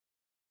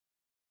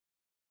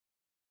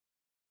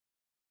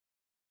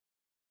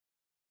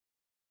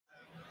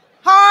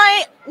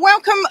Hi,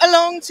 welcome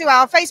along to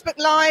our Facebook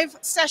Live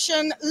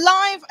session,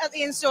 live at the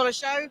Installer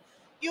Show.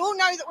 You all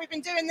know that we've been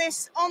doing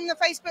this on the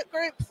Facebook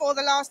group for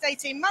the last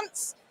 18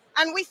 months,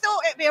 and we thought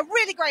it'd be a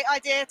really great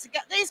idea to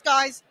get these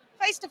guys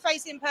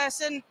face-to-face in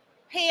person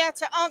here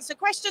to answer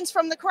questions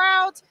from the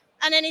crowd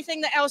and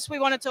anything that else we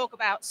want to talk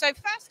about. So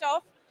first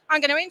off,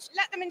 I'm going to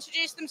let them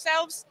introduce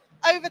themselves.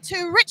 Over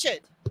to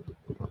Richard.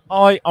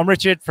 Hi, I'm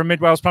Richard from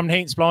Mid Wales Plumbing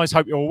Heat and Supplies.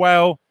 Hope you're all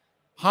well.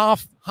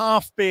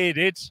 Half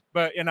bearded,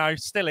 but you know,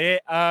 still here.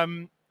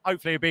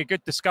 Hopefully it'll be a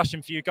good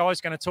discussion for you guys.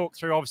 Going to talk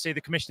through obviously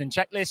the commissioning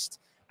checklist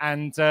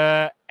and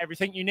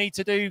everything you need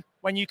to do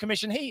when you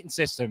commission heating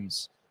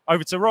systems.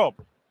 Over to Rob.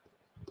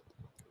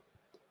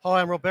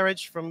 Hi, I'm Rob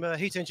Berridge from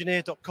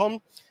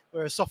heatengineer.com.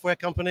 We're a software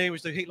company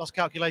which do heat loss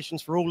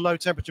calculations for all low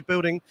temperature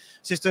building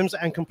systems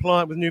and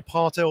compliant with new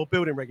𝗵𝗁𝗁𝗃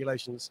building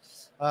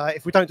regulations.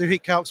 If we don't do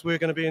heat calcs, we're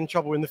going to be in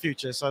trouble in the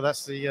future. So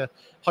that's the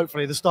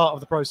hopefully the start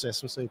of the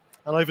process. We'll see.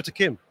 And over to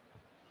Kim.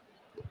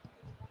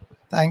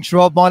 Thanks,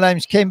 Rob. My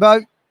name's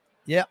Kimbo.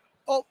 Yeah.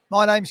 Oh,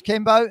 my name's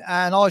Kimbo,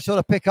 and I sort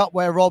of pick up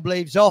where Rob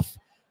leaves off.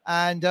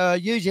 And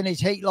using his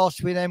heat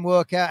loss, we then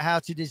work out how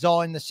to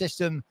design the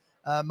system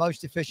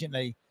most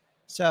efficiently.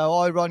 So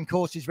I run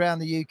courses around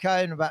the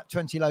UK in about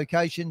 20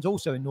 locations,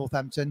 also in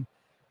Northampton.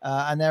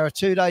 And they're a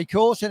 2-day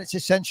course, and it's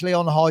essentially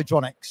on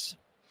hydronics.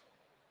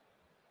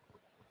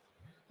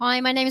 Hi,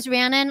 my name is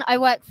Rhiannon. I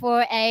work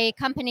for a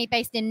company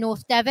based in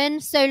North Devon,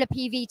 Solar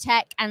PV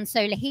Tech and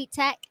Solar Heat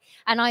Tech.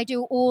 And I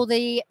do all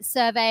the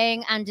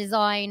surveying and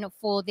design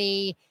for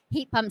the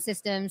heat pump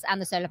systems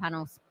and the solar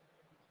panels.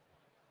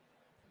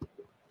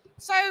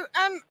 So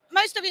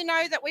most of you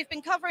know that we've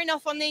been covering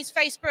off on these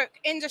Facebook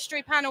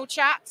industry panel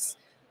chats,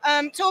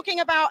 talking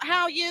about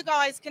how you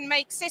guys can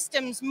make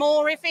systems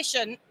more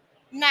efficient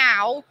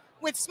now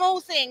with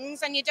small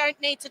things, and you don't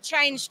need to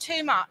change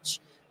too much.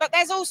 But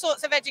there's all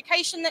sorts of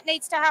education that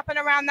needs to happen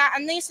around that,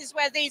 and this is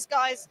where these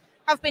guys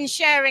have been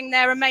sharing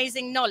their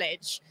amazing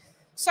knowledge.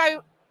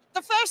 So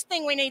the first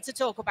thing we need to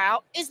talk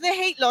about is the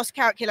heat loss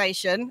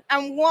calculation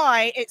and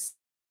why it's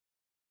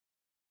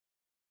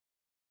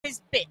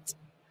bit.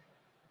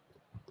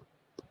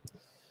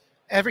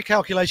 Every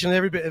calculation,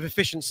 every bit of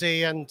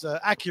efficiency and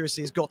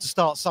accuracy has got to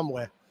start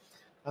somewhere.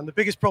 And the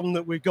biggest problem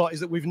that we've got is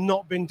that we've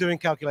not been doing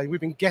calculating.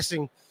 We've been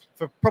guessing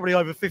for probably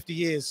over 50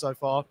 years so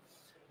far.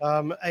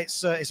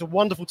 It's a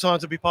wonderful time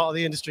to be part of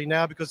the industry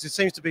now, because there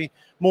seems to be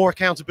more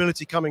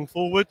accountability coming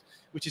forward,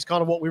 which is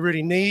kind of what we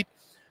really need.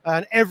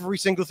 And every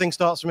single thing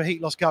starts from a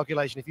heat loss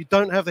calculation. If you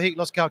don't have the heat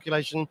loss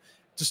calculation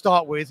to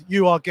start with,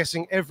 you are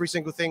guessing every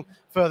single thing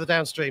further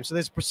downstream. So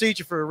there's a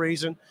procedure for a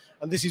reason,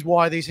 and this is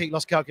why these heat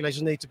loss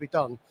calculations need to be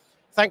done.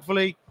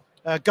 Thankfully,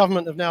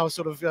 government have now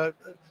sort of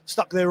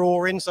stuck their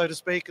oar in, so to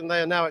speak, and they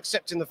are now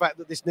accepting the fact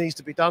that this needs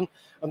to be done.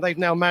 And they've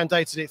now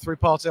mandated it through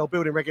𝗵𝗁𝗃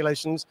building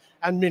regulations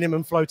and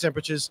minimum flow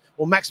temperatures,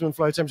 or maximum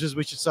flow temperatures,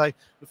 we should say,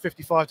 the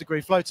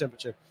 55-degree flow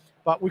temperature.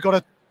 But we've got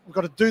to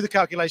do the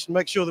calculation,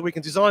 make sure that we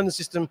can design the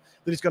system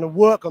that is going to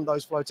work on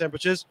those flow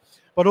temperatures.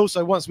 But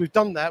also, once we've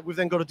done that, we've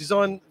then got to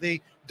design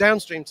the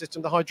downstream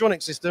system, the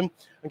hydronic system,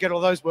 and get all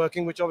those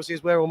working, which obviously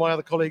is where all my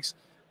other colleagues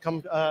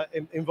come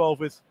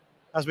involved with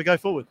as we go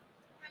forward.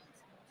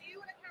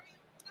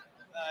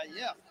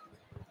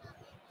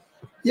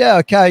 Yeah,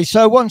 okay.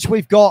 So once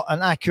we've got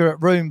an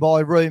accurate room by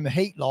room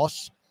heat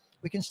loss,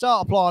 we can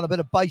start applying a bit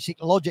of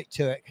basic logic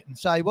to it and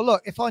say, well,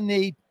 look, if I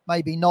need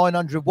maybe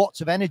 900 watts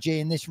of energy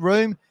in this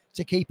room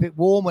to keep it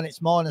warm when it's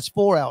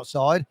 -4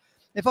 outside,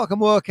 if I can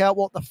work out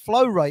what the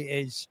flow rate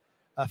is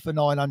for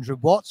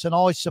 900 watts, and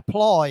I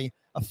supply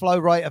a flow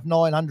rate of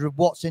 900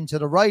 watts into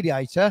the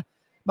radiator,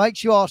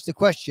 makes you ask the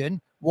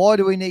question, why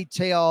do we need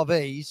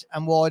TRVs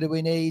and why do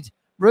we need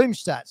room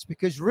stats?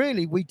 Because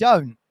really we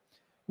don't.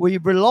 We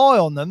rely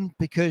on them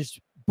because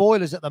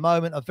boilers at the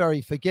moment are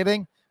very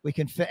forgiving. We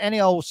can fit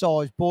any old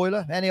size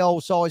boiler, any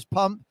old size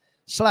pump,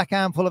 slack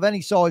handful of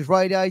any size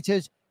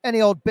radiators, any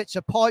odd bits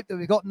of pipe that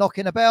we've got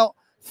knocking about,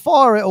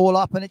 fire it all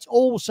up, and it's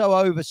all so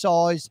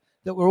oversized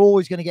that we're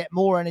always going to get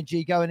more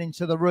energy going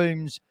into the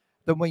rooms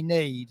than we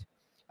need.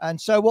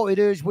 And so what we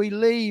do is we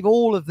leave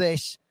all of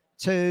this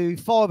to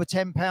 £5 or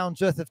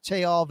 £10 worth of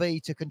TRV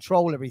to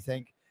control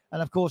everything.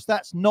 And of course,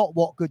 that's not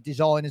what good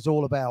design is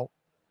all about.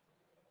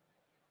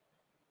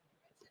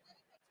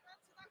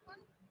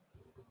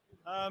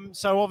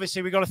 So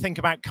obviously we've got to think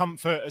about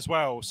comfort as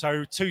well.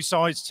 So two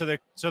sides to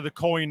the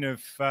coin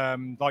of,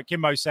 like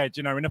Kimbo said,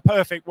 you know, in a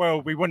perfect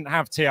world, we wouldn't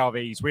have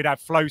TRVs. We'd have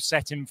flow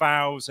setting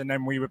valves, and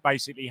then we would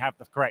basically have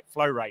the correct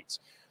flow rates.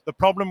 The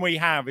problem we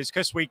have is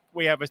because we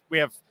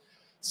have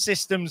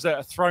systems that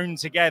are thrown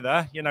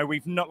together. You know,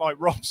 we've not, like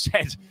Rob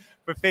said,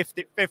 for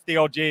 50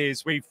 odd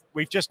years,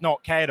 we've just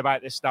not cared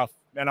about this stuff.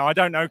 And I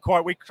don't know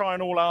quite. We try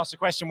and all ask the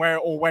question where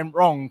it all went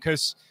wrong,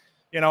 because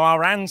you know,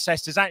 our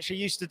ancestors actually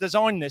used to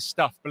design this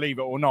stuff, believe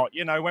it or not.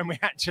 You know, when we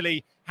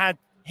actually had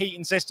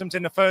heating systems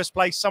in the first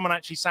place, someone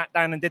actually sat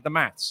down and did the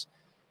maths.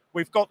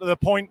 We've got to the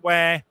point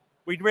where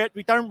we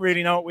don't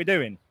really know what we're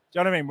doing. Do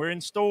you know what I mean? We're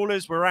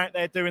installers. We're out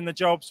there doing the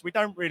jobs. We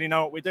don't really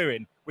know what we're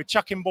doing. We're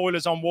chucking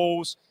boilers on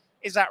walls.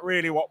 Is that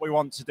really what we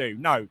want to do?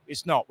 No,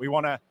 it's not. We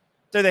want to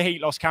do the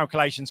heat loss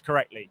calculations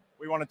correctly.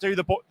 We want to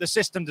do the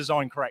system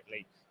design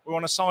correctly. We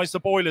want to size the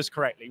boilers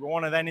correctly. We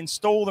want to then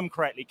install them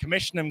correctly,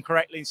 commission them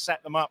correctly, and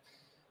set them up.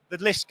 The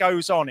list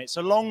goes on. It's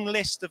a long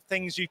list of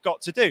things you've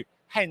got to do.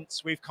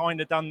 Hence, we've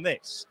kind of done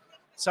this.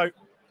 So,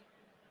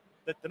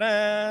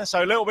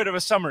 so a little bit of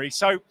a summary.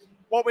 So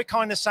what we're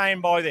kind of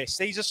saying by this,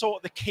 these are sort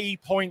of the key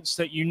points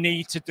that you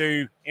need to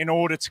do in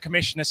order to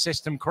commission a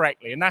system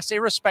correctly. And that's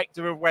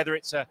irrespective of whether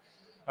it's a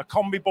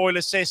combi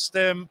boiler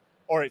system,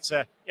 or it's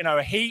a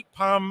heat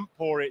pump,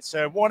 or it's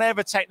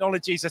whatever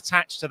technology is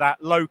attached to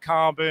that, low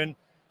carbon,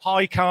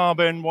 high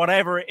carbon,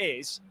 whatever it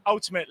is.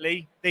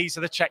 Ultimately, these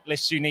are the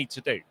checklists you need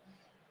to do.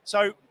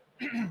 So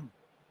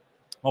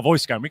my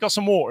voice going, we got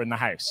some water in the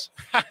house.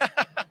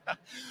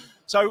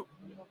 So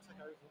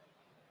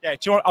yeah, do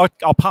you want,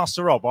 I'll pass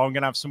to Rob. I'm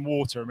going to have some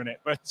water in a minute.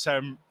 But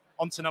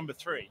on to number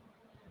 3.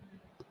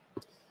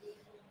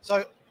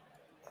 So,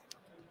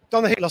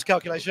 done the heat loss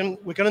calculation,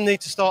 we're going to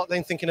need to start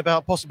then thinking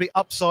about possibly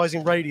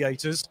upsizing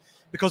radiators,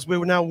 because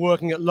we're now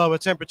working at lower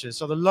temperatures.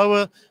 So the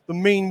lower the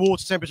mean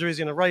water temperature is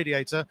in a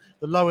radiator,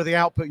 the lower the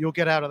output you'll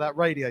get out of that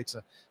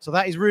radiator. So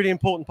that is really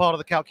important part of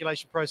the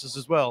calculation process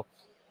as well.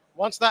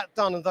 Once that's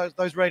done and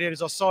those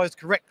radiators are sized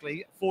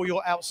correctly for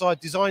your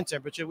outside design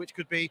temperature, which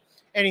could be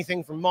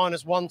anything from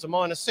 -1 to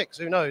 -6,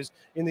 who knows,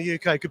 in the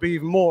UK, could be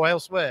even more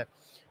elsewhere.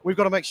 We've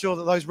got to make sure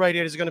that those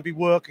radiators are going to be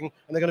working,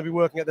 and they're going to be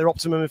working at their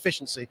optimum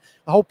efficiency.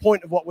 The whole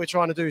point of what we're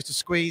trying to do is to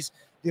squeeze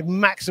the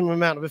maximum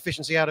amount of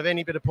efficiency out of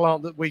any bit of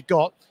plant that we've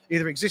got,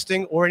 either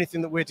existing or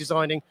anything that we're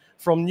designing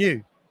from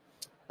new.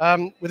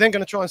 We're then going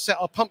to try and set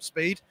our pump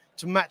speed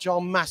to match our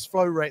mass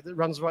flow rate that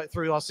runs right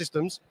through our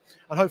systems.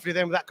 And hopefully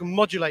then that can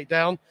modulate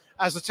down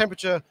as the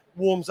temperature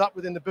warms up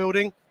within the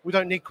building. We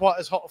don't need quite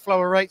as hot a flow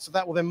rate, so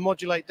that will then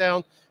modulate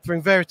down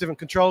through various different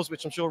controls,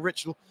 which I'm sure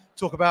Rich will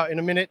talk about in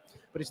a minute.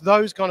 But it's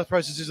those kind of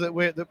processes that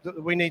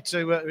we need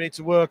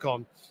to work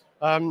on.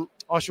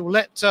 I shall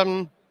let.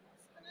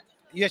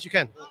 Yes, you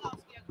can. I'll ask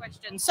you a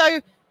question.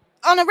 So,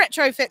 on a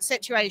retrofit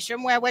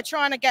situation where we're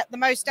trying to get the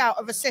most out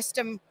of a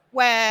system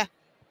where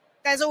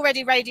there's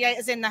already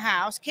radiators in the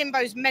house,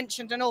 Kimbo's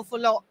mentioned an awful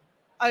lot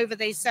over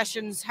these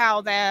sessions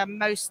how they're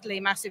mostly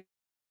massive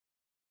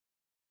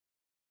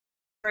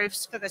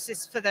roofs for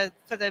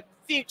the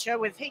future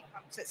with heat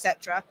pumps,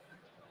 etc.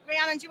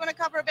 Rhiannon, do you want to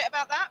cover a bit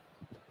about that?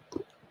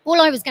 All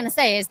I was going to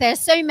say is there's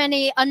so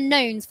many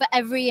unknowns for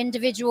every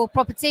individual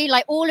property.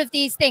 Like all of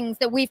these things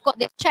that we've got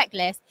this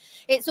checklist,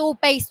 it's all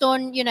based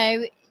on,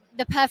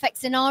 the perfect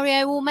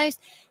scenario almost.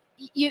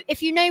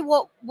 If you know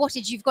what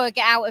wattage you've got to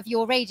get out of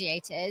your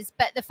radiators,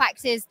 but the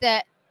fact is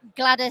that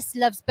Gladys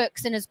loves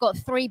books and has got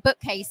 3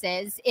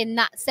 bookcases in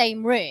that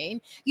same room,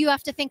 you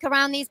have to think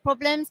around these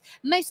problems.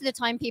 Most of the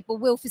time people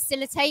will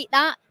facilitate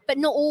that, but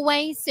not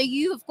always. So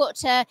you have got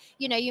to,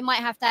 you might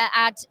have to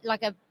add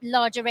like a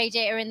larger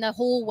radiator in the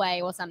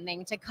hallway or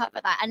something to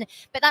cover that.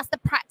 But that's the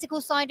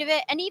practical side of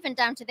it. And even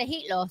down to the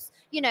heat loss,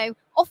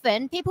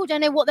 often people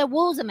don't know what their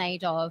walls are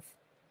made of.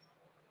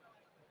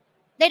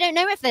 They don't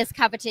know if there's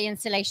cavity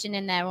insulation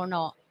in there or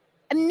not.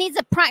 I mean, these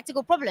are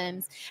practical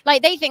problems.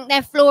 Like they think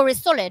their floor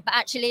is solid, but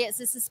actually it's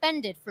a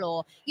suspended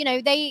floor.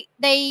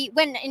 They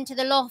went into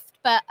the loft,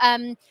 but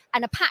and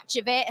a patch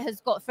of it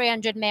has got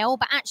 300 mil,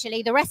 but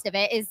actually the rest of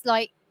it is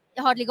like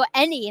hardly got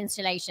any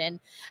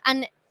insulation.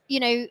 And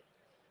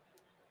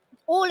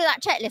all of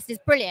that checklist is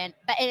brilliant,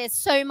 but it is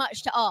so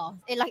much to ask.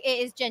 It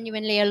is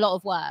genuinely a lot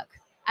of work.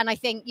 And I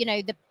think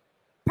the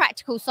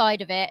practical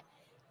side of it,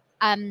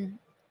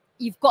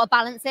 you've got to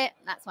balance it.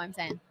 That's what I'm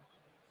saying.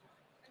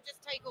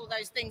 Just take all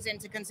those things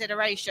into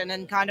consideration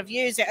and kind of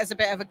use it as a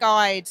bit of a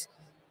guide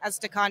as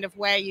to kind of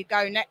where you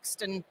go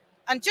next, and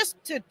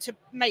just to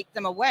make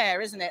them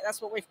aware, isn't it?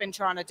 That's what we've been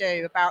trying to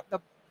do about the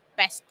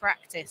best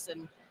practice.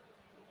 And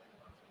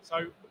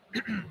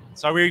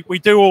so we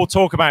do all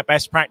talk about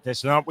best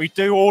practice, and we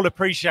do all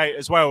appreciate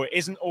as well, it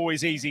isn't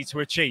always easy to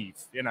achieve.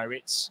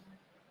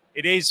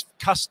 It is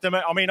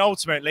customer. I mean,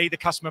 ultimately the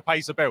customer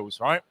pays the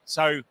bills, right?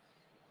 So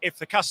if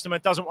the customer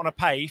doesn't want to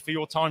pay for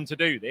your time to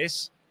do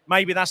this,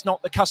 maybe that's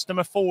not the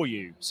customer for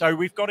you. So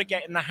we've got to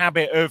get in the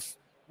habit of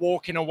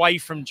walking away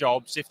from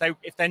jobs if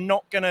they're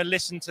not going to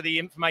listen to the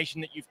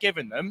information that you've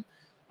given them,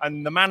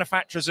 and the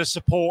manufacturers are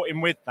supporting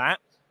with that,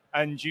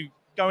 and you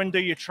go and do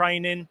your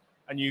training,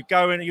 and you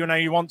go and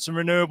you want some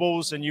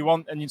renewables,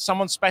 and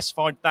someone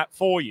specified that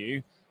for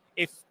you.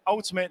 If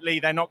ultimately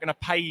they're not going to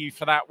pay you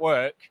for that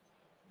work,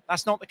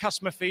 that's not the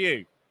customer for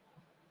you.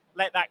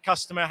 Let that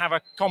customer have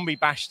a combi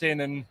bashed in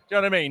and, do you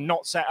know what I mean,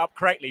 not set up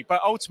correctly.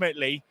 But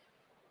ultimately,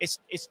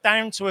 it's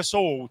down to us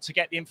all to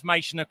get the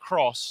information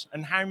across,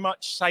 and how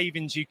much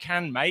savings you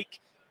can make,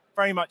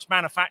 very much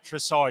manufacturer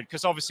side,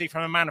 because obviously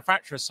from a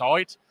manufacturer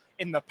side,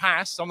 in the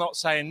past, I'm not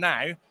saying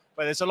now,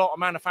 but there's a lot of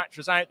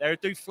manufacturers out there who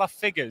do fluff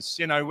figures,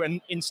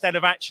 and instead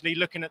of actually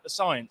looking at the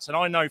science. And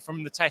I know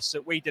from the tests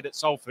that we did at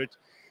Salford,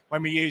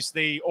 when we used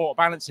the auto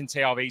balancing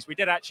TRVs, we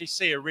did actually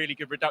see a really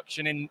good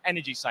reduction in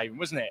energy saving,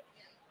 wasn't it?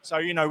 So,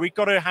 we've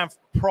got to have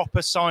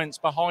proper science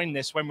behind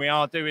this when we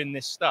are doing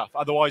this stuff.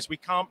 Otherwise, we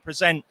can't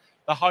present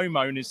the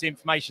homeowners the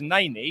information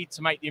they need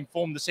to make the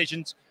informed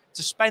decisions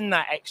to spend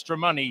that extra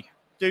money,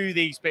 do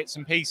these bits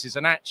and pieces,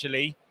 and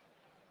actually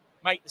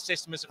make the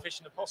system as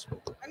efficient as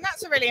possible. And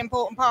that's a really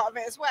important part of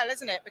it as well,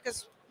 isn't it?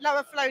 Because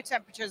lower flow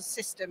temperatures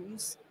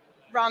systems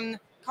run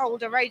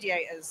colder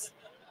radiators,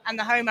 and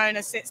the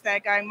homeowner sits there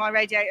going, my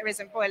radiator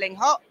isn't boiling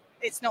hot,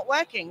 it's not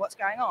working, what's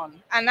going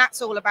on? And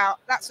that's all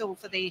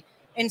for the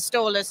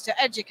installers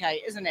to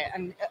educate, isn't it?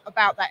 And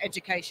about that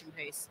education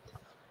piece.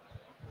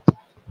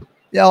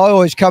 Yeah, I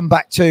always come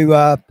back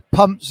to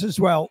pumps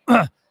as well.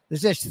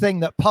 There's this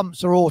thing that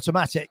pumps are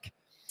automatic.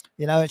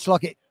 You know, it's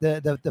like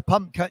the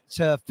pump gets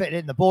fitted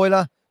in the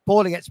boiler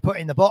gets put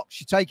in the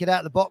box, you take it out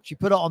of the box, you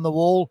put it on the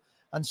wall,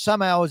 and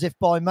somehow, as if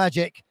by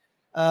magic,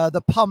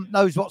 the pump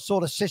knows what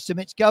sort of system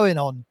it's going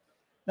on.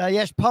 Now,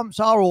 yes, pumps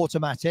are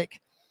automatic,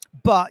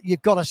 but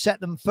you've got to set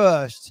them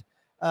first.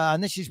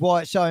 And this is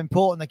why it's so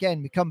important.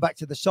 Again, we come back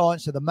to the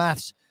science of the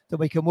maths, that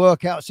we can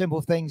work out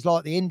simple things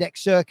like the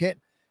index circuit,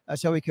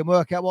 so we can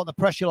work out what the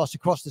pressure loss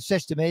across the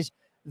system is.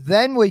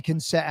 Then we can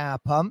set our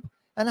pump,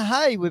 and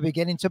hey, we're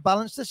beginning to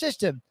balance the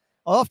system.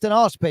 I often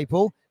ask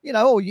people, you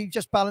know, oh, you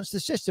just balanced the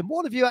system.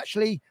 What have you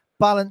actually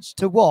balanced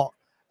to what?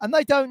 And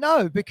they don't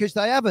know, because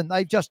they haven't.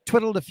 They've just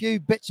twiddled a few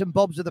bits and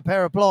bobs with a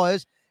pair of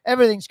pliers.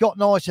 Everything's got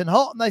nice and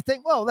hot, and they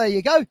think, well, there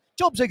you go,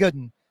 job's a good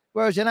one.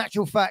 Whereas in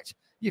actual fact,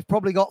 you've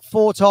probably got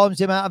 4 times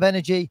the amount of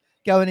energy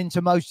going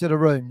into most of the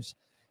rooms.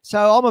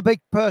 So I'm a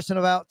big person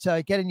about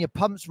getting your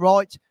pumps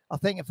right. I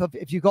think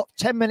if you've got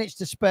 10 minutes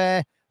to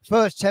spare,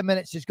 first 10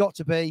 minutes has got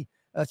to be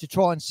to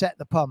try and set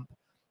the pump.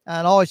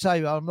 And I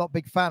say I'm not a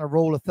big fan of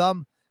rule of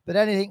thumb, but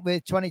anything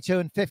with 22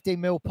 and 15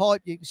 mil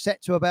pipe, you can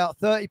set to about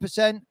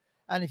 30%.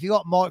 And if you've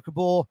got micro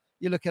bore,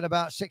 you're looking at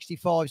about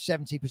 65,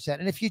 70%.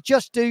 And if you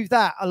just do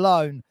that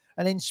alone,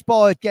 an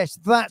inspired guess,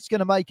 that's going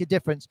to make a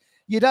difference.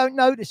 You don't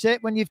notice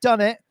it when you've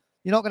done it.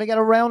 You're not going to get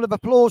a round of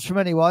applause from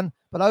anyone.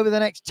 But over the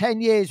next 10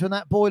 years, when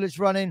that boiler's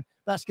running,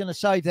 that's going to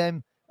save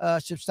them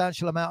a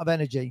substantial amount of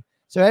energy.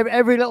 So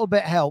every little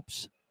bit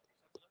helps.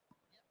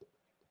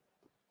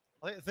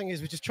 I think the thing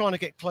is, we're just trying to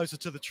get closer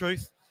to the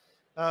truth.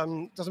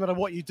 Doesn't matter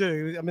what you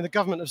do. I mean, the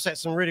government have set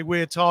some really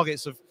weird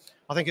targets of,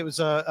 I think it was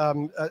a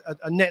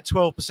net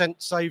 12%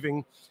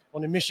 saving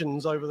on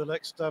emissions over the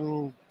next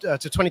to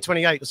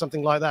 2028 or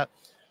something like that.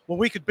 Well,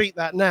 we could beat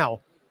that now.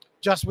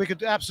 We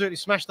could absolutely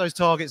smash those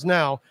targets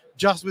now,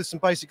 just with some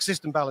basic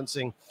system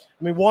balancing.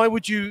 I mean, why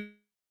would you?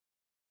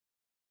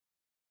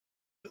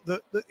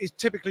 It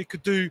typically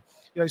could do,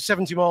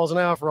 70 miles an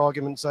hour for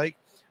argument's sake,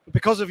 but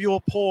because of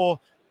your poor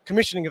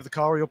commissioning of the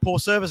car or your poor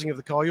servicing of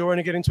the car, you're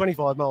only getting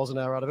 25 miles an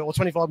hour out of it, or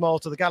 25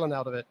 miles to the gallon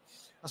out of it.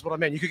 That's what I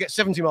meant. You could get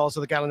 70 miles to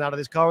the gallon out of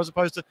this car as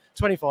opposed to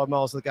 25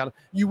 miles to the gallon.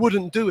 You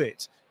wouldn't do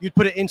it. You'd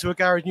put it into a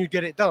garage and you'd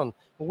get it done.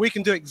 But we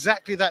can do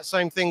exactly that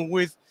same thing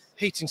with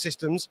heating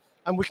systems,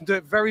 and we can do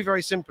it very,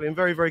 very simply and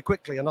very, very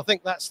quickly. And I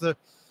think that's the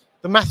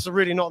maths are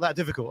really not that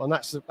difficult, and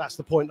that's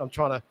the point I'm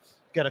trying to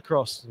get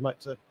across, mate,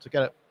 to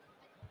get it.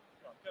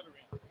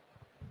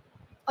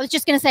 I was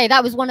just going to say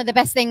that was one of the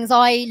best things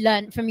I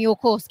learned from your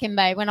course,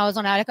 𝗵𝗵𝗁, when I was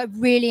on it. Like, I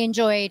really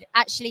enjoyed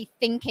actually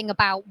thinking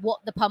about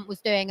what the pump was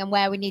doing and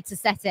where we need to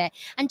set it,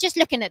 and just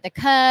looking at the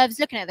curves,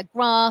 looking at the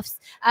graphs,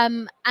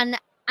 and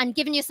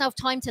giving yourself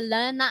time to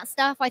learn that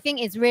stuff, I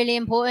think is really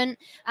important.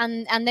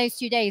 And those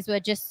 2 days were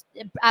just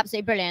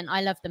absolutely brilliant.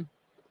 I loved them.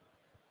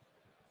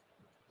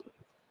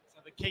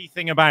 So the key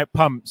thing about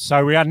pumps,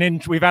 so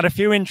we've had a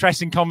few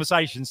interesting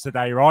conversations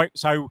today, right?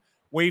 So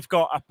we've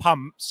got a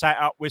pump set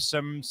up with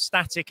some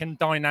static and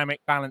dynamic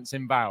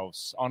balancing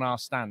valves on our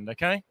stand,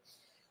 okay?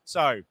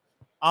 So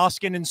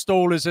asking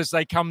installers as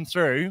they come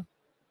through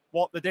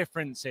what the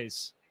difference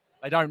is.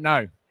 They don't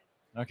know,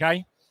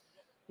 okay?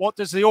 What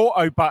does the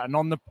auto button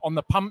on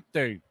the pump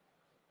do?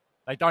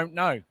 They don't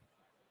know,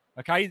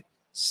 okay?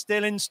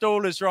 Still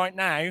installers right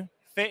now,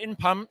 fitting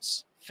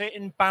pumps,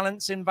 fitting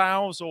balancing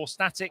valves or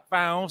static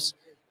valves,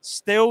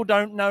 still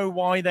don't know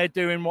why they're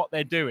doing what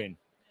they're doing.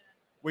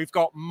 We've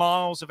got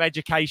miles of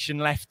education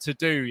left to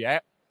do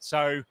yet.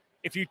 So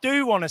if you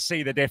do want to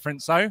see the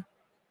difference, though,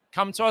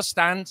 come to our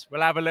stand. We'll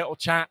have a little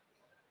chat.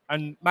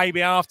 And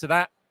maybe after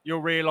that,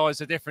 you'll realise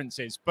the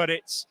differences. But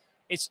it's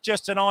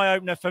just an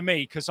eye-opener for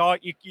me, because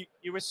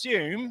you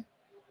assume,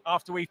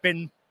 after we've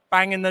been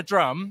banging the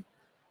drum,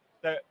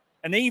 that,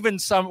 and even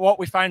what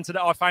we found today,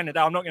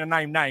 I'm not going to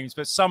name names,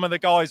 but some of the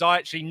guys I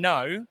actually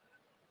know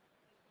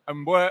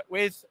and work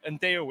with and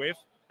deal with,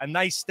 and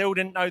they still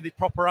didn't know the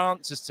proper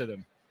answers to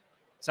them.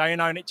 So,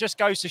 and it just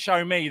goes to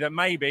show me that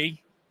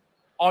maybe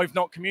I've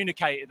not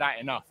communicated that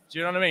enough. Do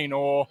you know what I mean?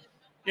 Or,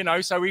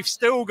 so we've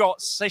still got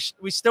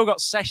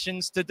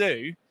sessions to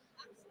do,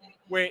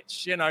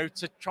 which,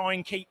 to try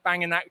and keep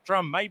banging that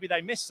drum. Maybe they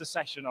missed the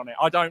session on it.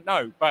 I don't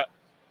know. But,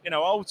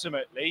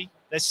 ultimately,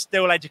 there's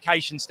still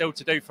education still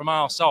to do from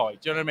our side.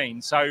 Do you know what I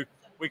mean? So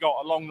we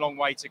got a long, long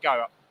way to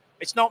go.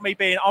 It's not me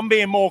I'm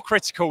being more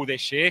critical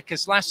this year,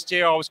 because last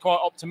year I was quite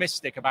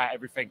optimistic about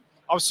everything.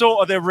 I was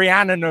sort of the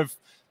Rhiannon of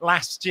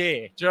last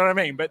year. Do you know what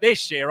I mean? But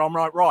this year I'm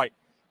like, right,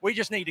 we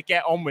just need to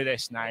get on with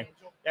this now.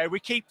 Yeah, we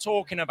keep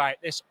talking about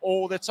this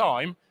all the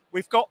time.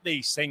 We've got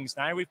these things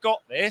now. We've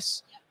got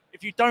this.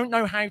 If you don't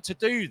know how to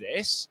do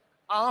this,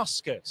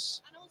 ask us.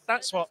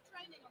 That's what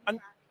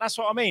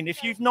I mean.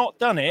 If you've not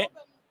done it,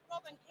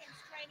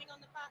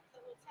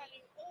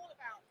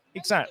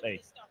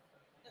 exactly.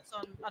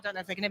 I don't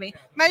know if they can hear me.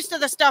 Most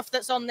of the stuff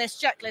that's on this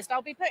checklist,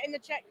 I'll be putting the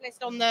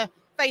checklist on the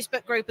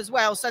Facebook group as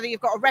well, so that you've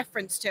got a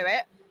reference to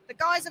it. The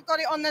guys have got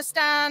it on their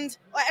stand.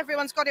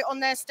 Everyone's got it on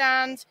their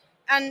stand.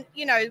 And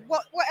you know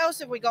what else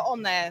have we got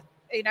on there?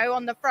 You know,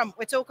 on the front,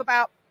 we talk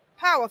about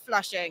power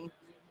flushing,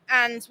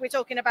 and we're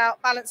talking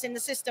about balancing the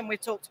system.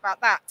 We've talked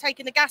about that,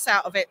 taking the gas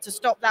out of it to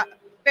stop that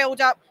build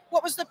up.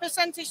 What was the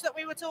percentage that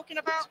we were talking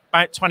about?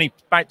 About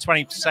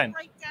 20%.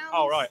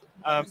 Oh, right.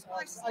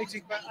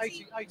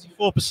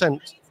 84%.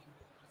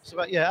 So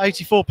about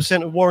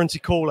 84% of warranty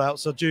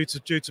call-outs are due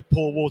to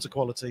poor water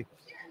quality.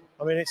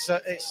 I mean, it's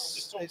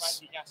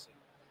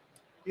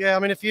yeah. I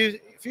mean, if you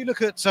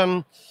look at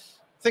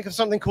think of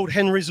something called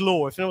Henry's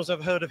Law. If anyone's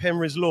ever heard of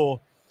Henry's Law,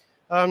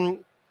 go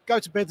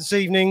to bed this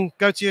evening,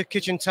 go to your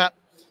kitchen tap,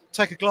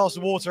 take a glass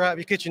of water out of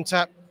your kitchen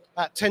tap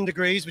at 10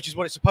 degrees, which is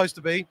what it's supposed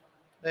to be.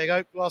 There you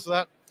go, glass of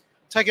that.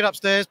 Take it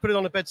upstairs, put it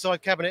on a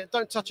bedside cabinet.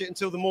 Don't touch it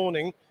until the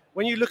morning.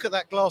 When you look at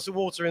that glass of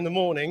water in the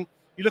morning,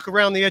 you look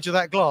around the edge of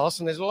that glass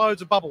and there's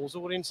loads of bubbles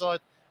all inside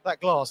that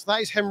glass.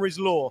 That is Henry's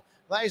Law.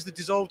 That is the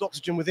dissolved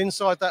oxygen within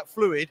inside that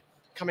fluid,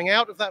 coming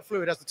out of that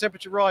fluid as the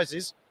temperature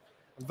rises.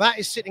 That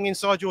is sitting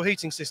inside your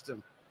heating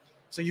system.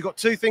 So you've got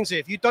two things here.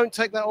 If you don't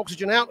take that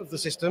oxygen out of the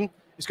system,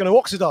 it's going to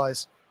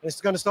oxidize. And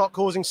it's going to start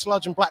causing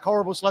sludge and black,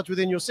 horrible sludge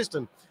within your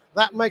system.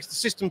 That makes the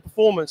system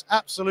performance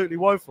absolutely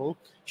woeful,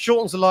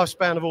 shortens the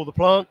lifespan of all the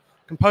plant,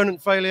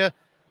 component failure,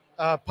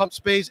 pump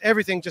speeds,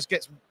 everything just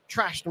gets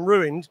trashed and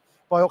ruined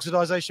by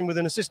oxidization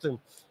within a system.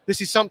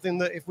 This is something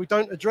that if we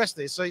don't address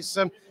this, so it's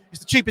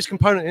the cheapest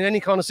component in any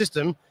kind of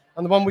system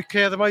and the one we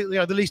care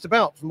the least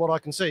about from what I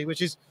can see,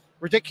 which is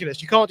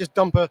ridiculous. You can't just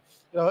dump a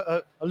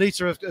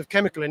litre of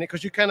chemical in it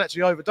because you can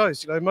actually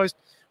overdose. You know,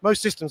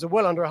 most systems are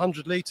well under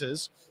 100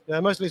 litres. You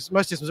know, most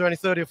systems are only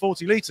 30 or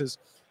 40 litres,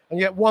 and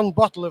yet one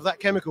bottle of that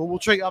chemical will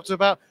treat up to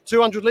about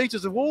 200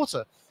 litres of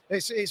water.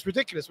 It's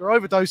ridiculous. We're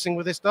overdosing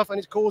with this stuff, and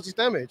it causes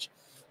damage.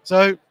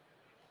 So,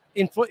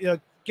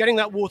 getting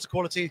that water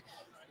quality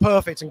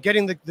perfect and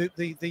getting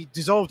the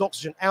dissolved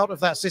oxygen out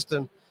of that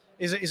system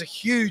is a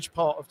huge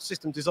part of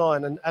system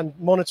design and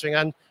monitoring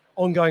and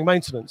ongoing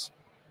maintenance.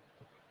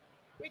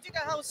 We did a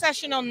whole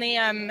session on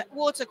the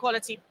water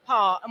quality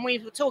part, and we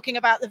were talking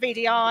about the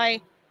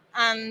VDI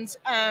and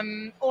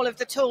all of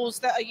the tools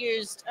that are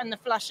used and the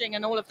flushing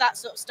and all of that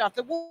sort of stuff.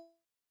 The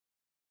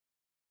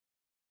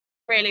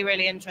really,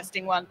 really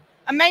interesting one,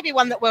 and maybe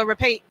one that we'll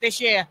repeat this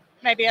year,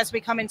 maybe as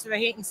we come into the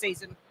heating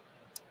season.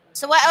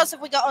 So what else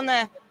have we got on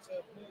there?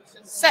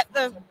 Set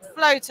the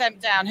flow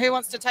temp down. Who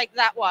wants to take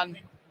that one?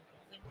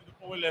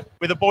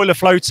 With a boiler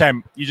flow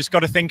temp, you just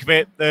got to think of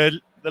it, the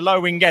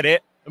lower we can get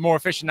it, the more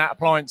efficient that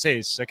appliance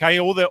is. Okay,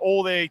 all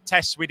the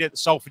tests we did at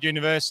Salford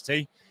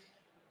University,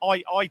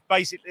 I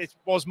basically, it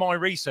was my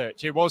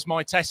research, it was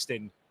my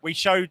testing. We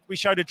showed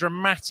a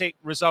dramatic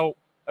result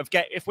of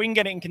if we can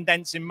get it in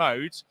condensing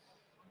mode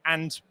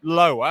and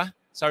lower.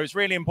 So it's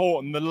really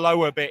important. The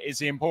lower bit is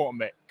the important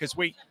bit because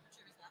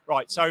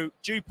so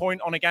dew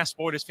point on a gas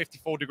boiler is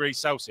 54 degrees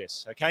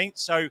Celsius. Okay,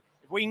 so if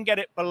we can get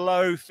it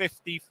below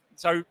 50,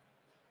 so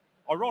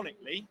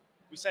ironically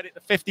we set it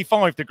to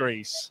 55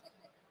 degrees.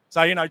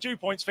 So, you know, dew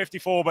point's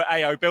 54, but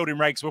AO building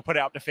regs will put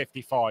it up to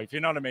 55. You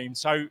know what I mean?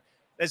 So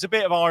there's a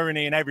bit of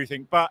irony in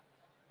everything. But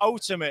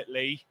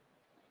ultimately,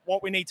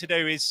 what we need to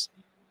do is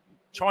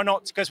try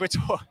not to, because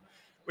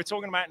we're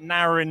talking about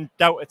narrowing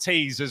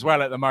𝗫𝗐s as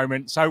well at the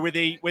moment. So with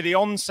the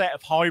onset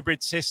of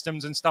hybrid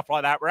systems and stuff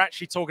like that, we're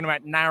actually talking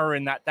about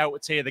narrowing that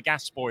𝗫𝗐 of the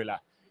gas boiler.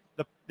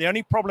 The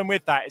only problem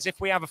with that is if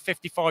we have a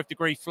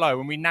 55-degree flow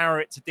and we narrow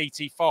it to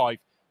DT5,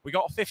 we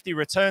got a 50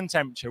 return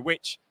temperature,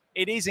 which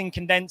it is in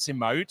condensing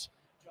mode.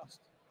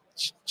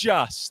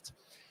 Just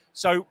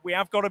so we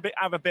have got to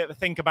have a bit of a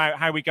think about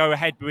how we go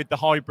ahead with the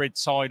hybrid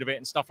side of it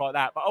and stuff like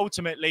that. But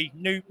ultimately,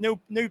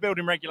 new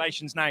building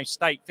regulations now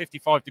state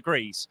 55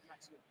 degrees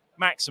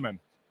maximum.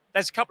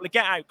 There's a couple of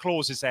get out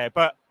clauses there,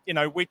 but you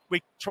know, we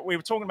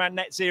were talking about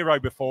net zero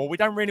before. We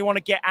don't really want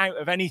to get out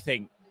of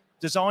anything.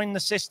 Design the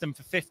system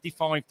for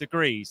 55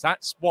 degrees.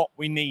 That's what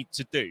we need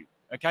to do.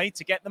 Okay,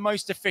 to get the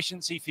most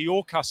efficiency for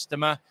your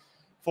customer,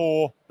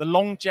 for the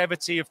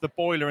longevity of the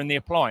boiler and the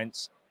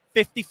appliance.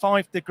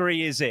 55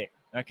 degree is it.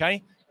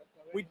 Okay,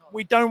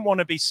 we don't want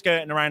to be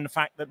skirting around the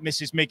fact that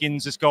Mrs.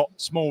 Miggins has got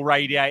small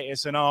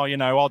radiators and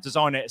I'll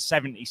design it at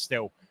 70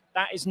 still.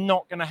 That is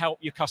not going to help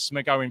your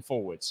customer going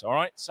forwards. All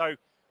right, so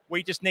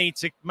we just need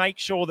to make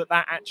sure that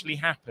actually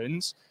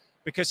happens,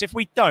 because if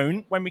we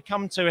don't, when we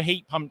come to a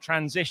heat pump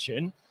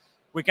transition,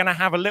 we're going to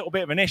have a little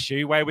bit of an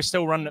issue where we're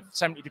still running at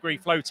 70-degree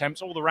flow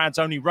temps. All the rads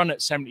only run at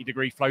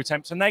 70-degree flow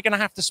temps, and they're going to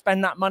have to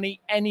spend that money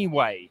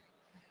anyway.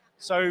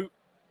 So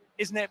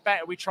isn't it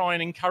better we try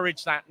and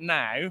encourage that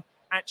now,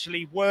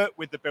 actually work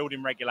with the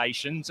building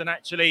regulations and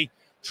actually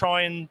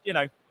try and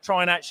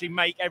actually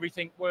make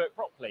everything work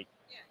properly?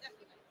 Yeah, definitely.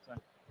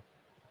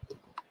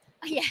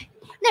 Yeah,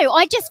 no,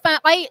 I just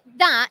found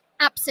that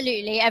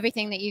absolutely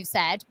everything that you've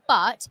said.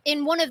 But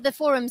in one of the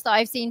forums that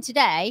I've seen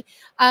today,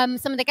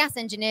 some of the gas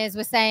engineers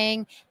were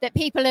saying that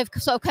people have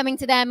sort of coming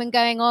to them and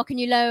going, oh, can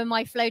you lower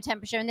my flow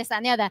temperature and this, that,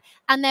 and the other?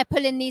 And they're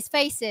pulling these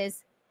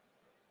faces.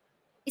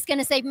 It's going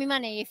to save me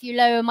money if you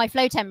lower my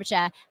flow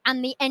temperature.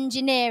 And the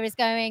engineer is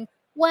going,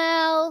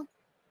 well...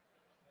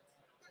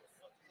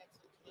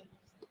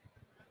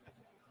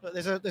 But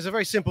there's a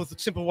very simple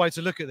way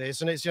to look at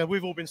this, and it's, you know,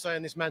 we've all been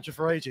saying this mantra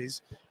for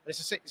ages.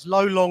 It's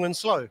low, long, and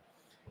slow.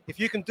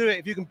 If you can do it,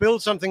 if you can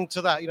build something to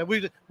that, you know,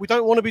 we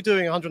don't want to be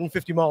doing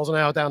 150 miles an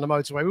hour down the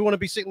motorway. We want to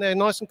be sitting there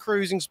nice and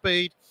cruising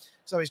speed.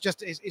 So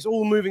it's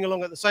all moving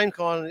along at the same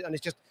time, and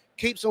it just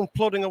keeps on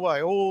plodding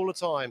away all the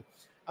time.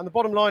 And the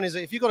bottom line is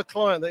that if you've got a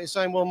client that is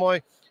saying, well,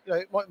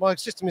 my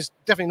system is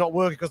definitely not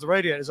working because the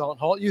radiators aren't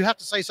hot, you have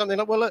to say something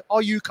like, well, look,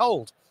 are you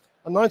cold?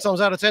 And 9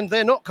 times out of 10,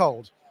 they're not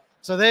cold.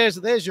 So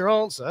there's your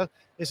answer.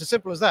 It's as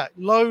simple as that.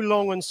 Low,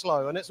 long, and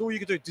slow. And that's all you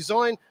can do.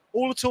 Design,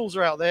 all the tools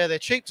are out there. They're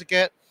cheap to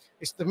get.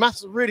 The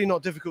maths are really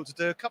not difficult to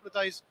do. A couple of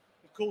days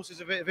of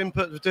courses, a bit of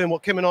input of doing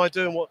what Kim and I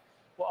do and what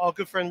our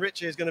good friend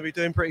Richie is going to be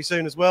doing pretty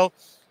soon as well.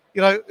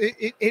 You know,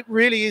 it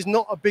really is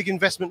not a big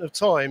investment of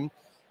time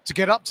to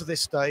get up to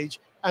this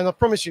stage. And I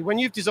promise you, when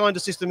you've designed a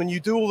system and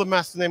you do all the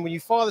maths, and then when you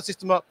fire the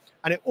system up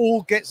and it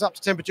all gets up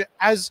to temperature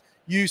as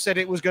you said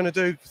it was going to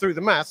do through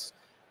the maths,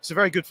 it's a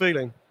very good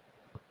feeling.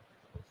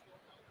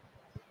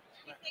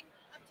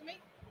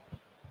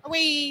 Are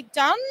we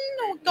done?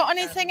 Or got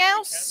anything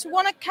else?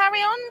 Want to carry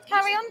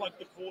on? Like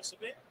the course a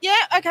bit. Yeah,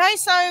 okay.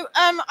 So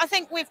I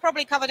think we've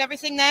probably covered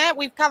everything there.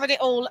 We've covered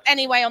it all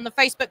anyway on the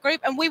Facebook group,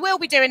 and we will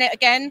be doing it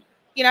again.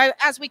 You know,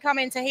 as we come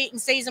into heating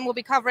season, we'll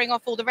be covering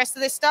off all the rest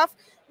of this stuff.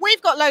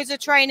 We've got loads of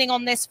training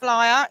on this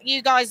flyer.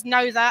 You guys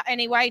know that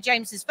anyway.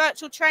 James's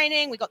virtual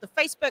training. We've got the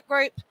Facebook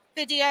group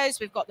videos.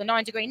 We've got the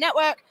 9 Degree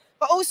Network.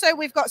 But also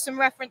we've got some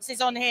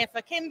references on here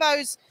for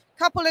Kimbo's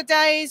couple of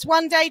days,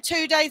 1 day,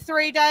 2 day,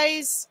 3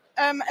 days.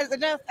 At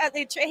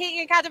the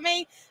Heating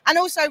Academy, and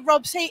also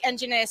Rob's Heat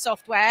Engineer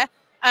software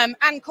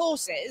and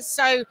courses.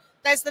 So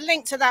there's the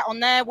link to that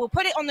on there. We'll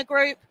put it on the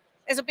group.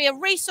 There'll be a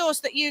resource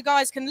that you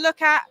guys can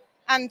look at,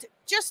 and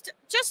just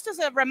as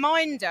a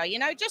reminder, you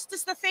know, just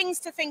as the things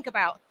to think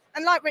about.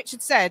 And like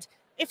Richard said,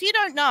 if you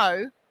don't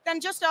know, then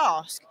just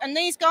ask. And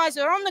these guys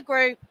are on the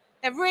group.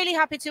 They're really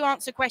happy to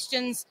answer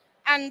questions.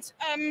 And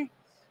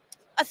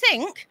I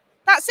think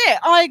that's it.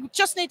 I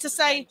just need to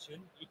say,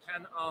 you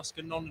can ask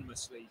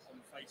anonymously.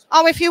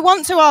 Oh, if you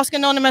want to ask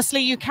anonymously,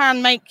 you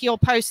can make your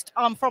post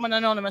from an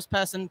anonymous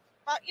person.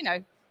 But, you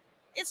know,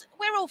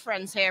 we're all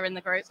friends here in the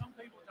group. Some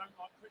people don't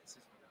like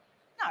criticism.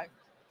 No.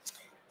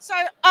 So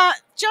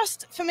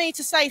just for me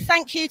to say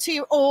thank you to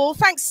you all.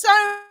 Thanks so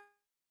much.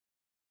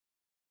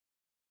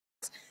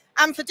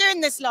 And for doing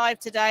this live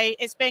today.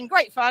 It's been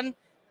great fun.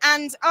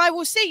 And I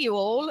will see you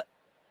all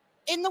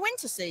in the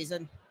winter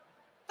season.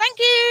 Thank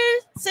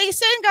you. See you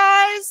soon,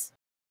 guys.